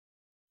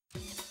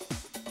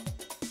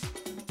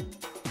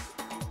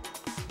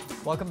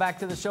Welcome back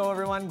to the show,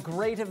 everyone.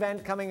 Great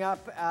event coming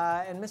up,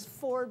 and Miss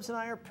Forbes and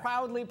I are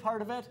proudly part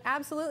of it.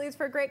 Absolutely, it's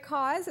for a great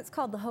cause. It's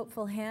called The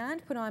Hopeful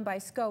Hand, put on by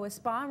Skoah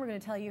Spa, and we're going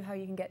to tell you how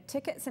you can get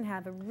tickets and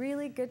have a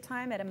really good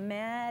time at a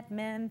Mad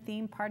Men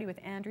themed party with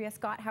Andrea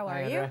Scott. How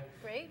are you?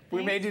 Great.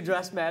 We made you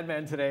dress Mad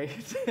Men today.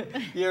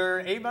 You're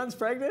 8 months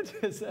pregnant?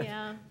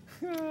 Yeah.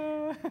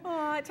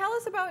 Tell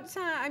us about,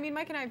 I mean,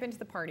 Mike and I have been to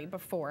the party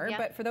before, Yep.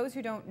 but for those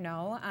who don't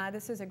know,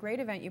 this is a great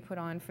event you put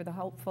on for The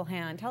Hopeful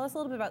Hand. Tell us a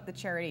little bit about the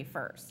charity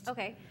first.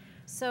 Okay.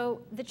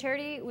 So the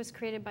charity was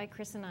created by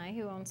Chris and I,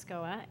 who own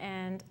Skoah,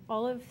 and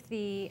all of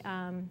the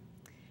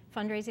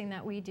fundraising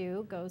that we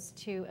do goes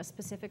to a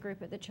specific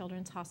group at the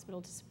Children's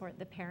Hospital to support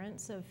the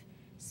parents of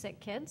sick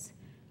kids.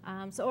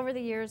 So over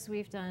the years,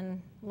 we've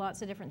done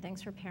lots of different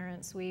things for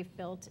parents. We've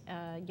built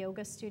a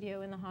yoga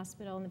studio in the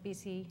hospital, in the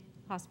BC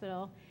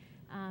hospital.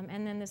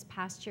 And then this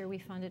past year, we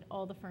funded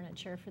all the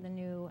furniture for the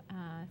new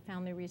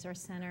Family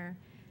Resource Center.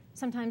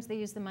 Sometimes they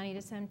use the money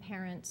to send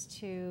parents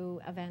to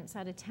events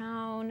out of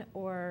town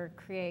or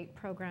create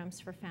programs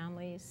for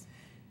families.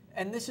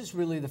 And this is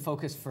really the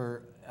focus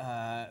for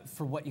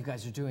what you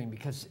guys are doing,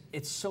 because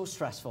it's so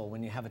stressful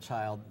when you have a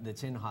child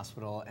that's in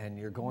hospital and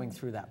you're going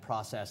through that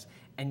process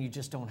and you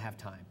just don't have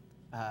time,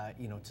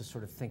 you know, to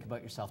sort of think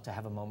about yourself, to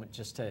have a moment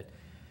just to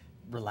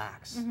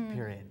relax,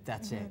 period.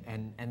 That's it.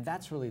 And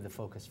that's really the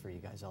focus for you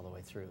guys all the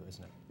way through,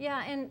 isn't it?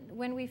 Yeah, and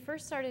when we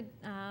first started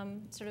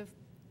sort of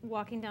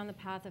walking down the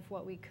path of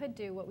what we could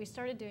do, what we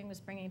started doing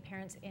was bringing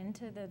parents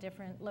into the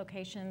different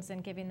locations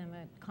and giving them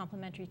a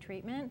complimentary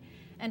treatment.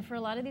 And for a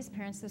lot of these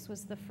parents, this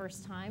was the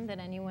first time that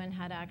anyone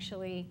had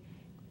actually,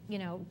 you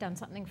know, done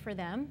something for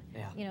them.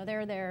 Yeah. You know,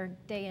 they're there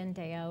day in,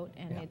 day out,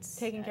 and it's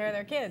Taking care of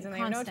their kids, and they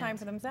have no time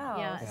for themselves.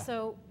 Yeah,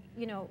 so,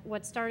 you know,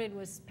 what started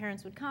was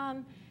parents would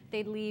come,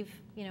 they'd leave,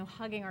 you know,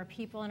 hugging our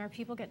people, and our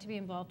people get to be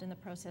involved in the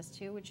process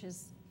too, which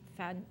is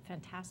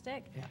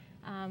fantastic.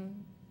 Yeah.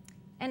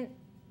 And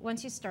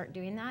once you start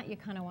doing that, you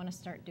kind of want to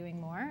start doing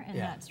more, and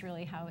that's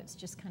really how it's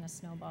just kind of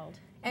snowballed.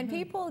 And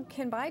people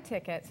can buy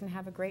tickets and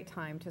have a great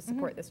time to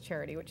support this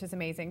charity, which is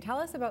amazing. Tell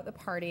us about the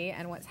party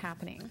and what's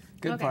happening.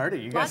 Good party.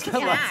 You guys Lots of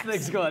got lots snacks. of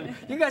things going.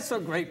 You guys throw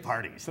great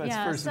parties. That's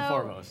first and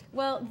foremost.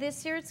 Well,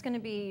 this year it's going to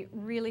be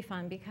really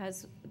fun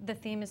because the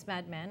theme is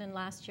Mad Men, and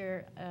last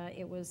year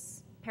it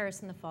was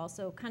Paris in the Fall,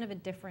 so kind of a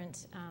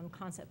different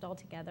concept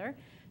altogether.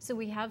 So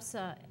we have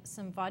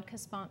some vodka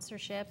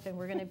sponsorship, and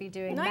we're going to be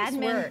doing Mad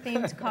Men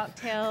themed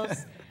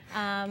cocktails.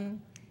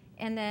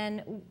 And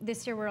then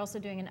this year we're also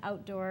doing an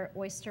outdoor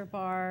oyster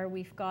bar.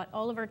 We've got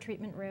all of our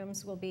treatment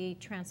rooms will be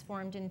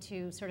transformed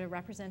into sort of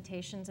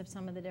representations of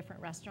some of the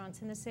different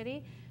restaurants in the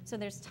city. So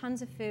there's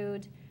tons of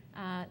food,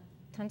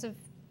 tons of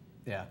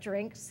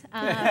drinks,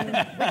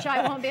 which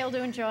I won't be able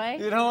to enjoy.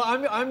 You know,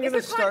 I'm going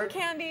to start.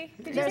 Cotton candy?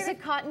 There's a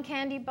cotton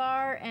candy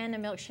bar and a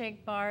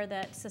milkshake bar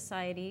that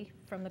Society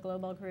from the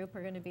Global Group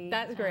are going to be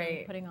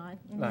putting on.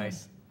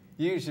 Nice.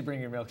 You usually bring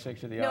your milkshake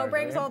to the yard. No, it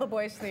brings all the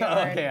boys to the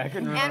yard. Okay, I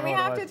couldn't remember. And we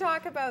have to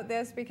talk about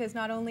this because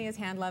not only is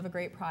Hand Love a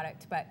great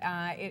product, but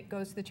it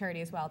goes to the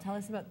charity as well. Tell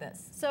us about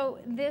this. So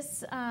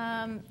this,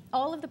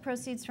 all of the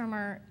proceeds from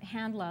our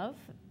Hand Love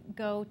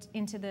go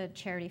into the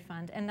charity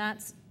fund, and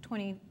that's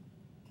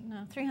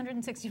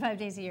 365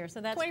 days a year. So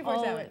that's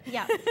 24/7.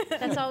 Yeah,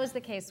 that's always the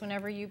case.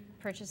 Whenever you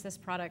purchase this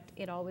product,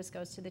 it always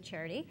goes to the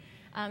charity.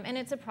 And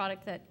it's a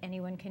product that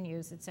anyone can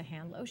use. It's a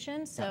hand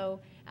lotion.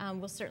 So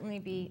we'll certainly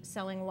be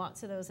selling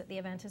lots of those at the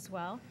event as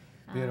well.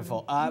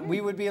 Beautiful.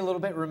 We would be a little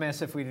bit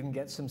remiss if we didn't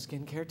get some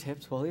skincare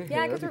tips while you're here.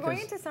 Yeah, because we're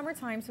going into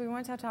summertime, so we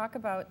want to talk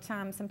about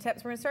some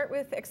tips. We're going to start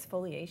with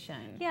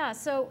exfoliation. Yeah,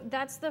 so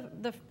that's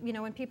the you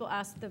know, when people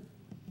ask the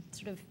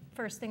sort of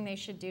first thing they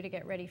should do to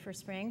get ready for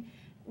spring,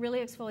 really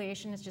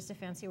exfoliation is just a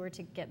fancy word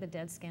to get the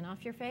dead skin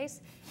off your face.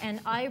 And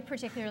I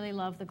particularly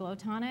love the Glow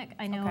Tonic.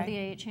 I know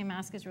the AHA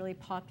mask is really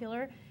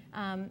popular.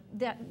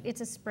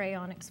 It's a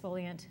spray-on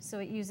exfoliant, so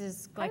it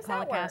uses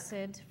glycolic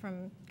acid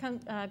from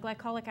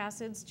glycolic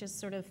acids just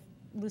sort of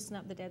loosen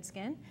up the dead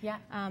skin. Yeah.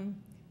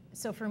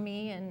 So for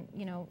me and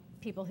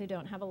people who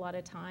don't have a lot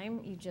of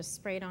time, you just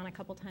spray it on a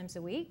couple times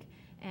a week,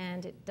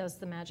 and it does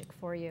the magic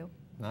for you.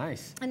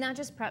 Nice. And that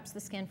just preps the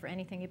skin for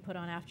anything you put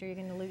on after. You're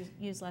going to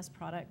use less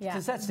product. Yeah.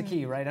 Because that's the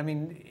key, right? I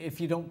mean, if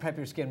you don't prep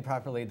your skin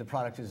properly, the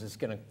product is just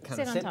going to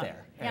kind of sit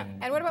there. Yeah.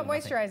 And what about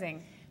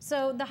moisturizing?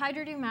 So the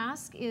Hydro-Dew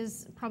mask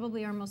is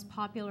probably our most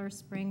popular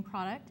spring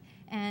product,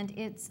 and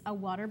it's a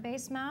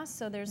water-based mask,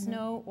 so there's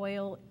no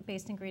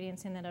oil-based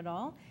ingredients in it at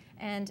all.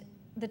 And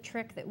the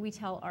trick that we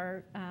tell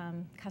our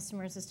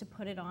customers is to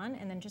put it on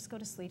and then just go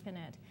to sleep in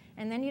it.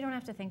 And then you don't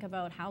have to think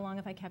about how long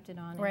have I kept it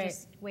on, and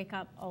just wake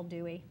up all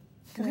dewy.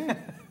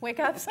 Wake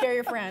up, scare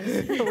your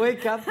friends.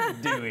 Wake up,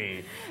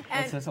 dewy.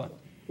 What's this one?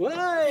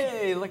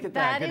 Way, look at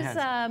that.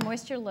 That is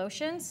moisture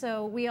lotion.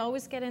 So we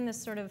always get in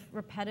this sort of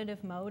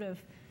repetitive mode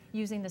of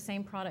using the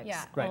same products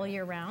all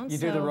year round. You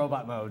do the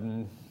robot mode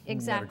and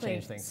never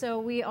change things. So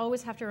we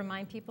always have to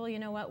remind people, you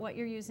know what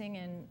you're using,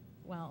 and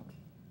well,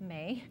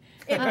 May.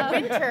 In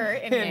winter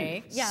in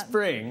May. Yeah.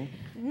 Spring.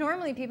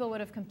 Normally people would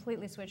have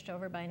completely switched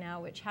over by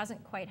now, which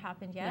hasn't quite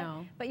happened yet.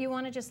 No. But you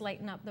want to just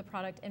lighten up the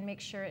product and make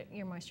sure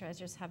your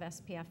moisturizers have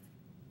SPF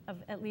of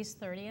at least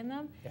 30 in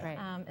them. Yeah.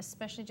 Right.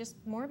 Especially just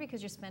more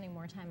because you're spending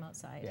more time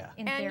outside. Yeah.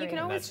 In And theory. you can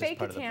And always that's just fake a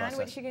part of the tan, process.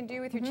 which you can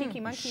do with your Cheeky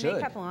Monkey should.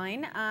 makeup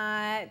line.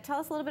 Tell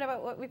us a little bit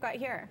about what we've got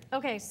here.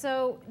 Okay,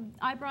 so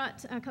I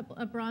brought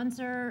a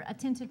bronzer, a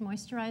tinted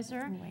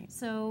moisturizer. Right.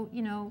 So,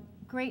 you know,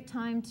 great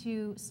time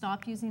to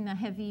stop using the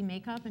heavy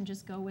makeup and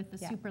just go with the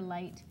super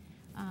light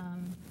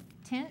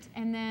tint.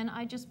 And then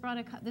I just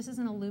brought this is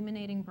an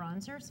illuminating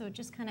bronzer, so it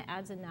just kind of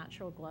adds a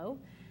natural glow.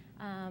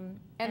 And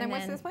then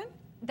what's this one?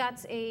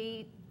 That's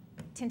a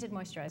tinted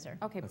moisturizer.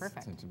 Okay, That's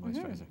perfect. tinted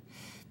moisturizer.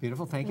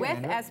 Beautiful, thank you, With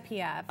Andrea.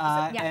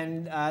 SPF. Yeah.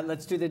 And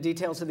let's do the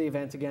details of the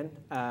event again.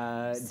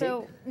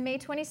 So May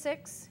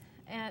 26th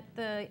at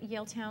the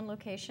Yaletown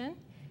location.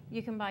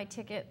 You can buy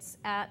tickets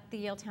at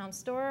the Yaletown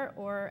store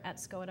or at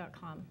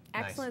skoah.com.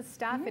 Excellent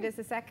stuff. It is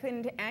the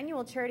second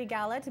annual charity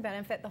gala to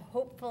benefit the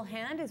Hopeful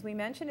Hand. As we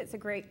mentioned, it's a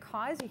great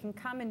cause. You can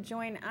come and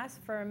join us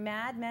for a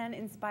Mad Men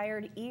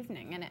inspired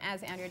evening. And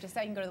as Andrea just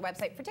said, you can go to the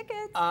website for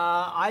tickets.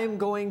 I am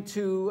going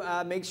to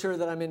make sure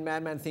that I'm in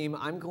Mad Men theme.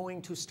 I'm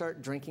going to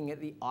start drinking at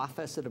the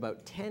office at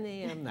about 10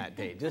 a.m. that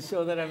day, just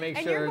so that I make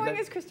And sure you're going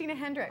that as Christina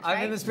Hendricks, I'm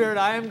right? in the spirit.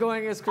 I am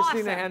going as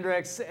Christina Awesome.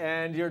 Hendricks,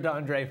 and you're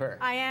Don Draper.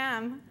 I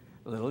am.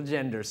 A little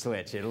gender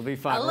switch. It'll be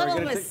fun. A We're little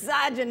gonna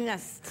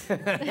misogynist. Huh?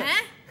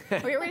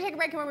 We're going to take a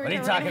break. And when What are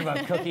you talking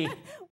about, Cookie?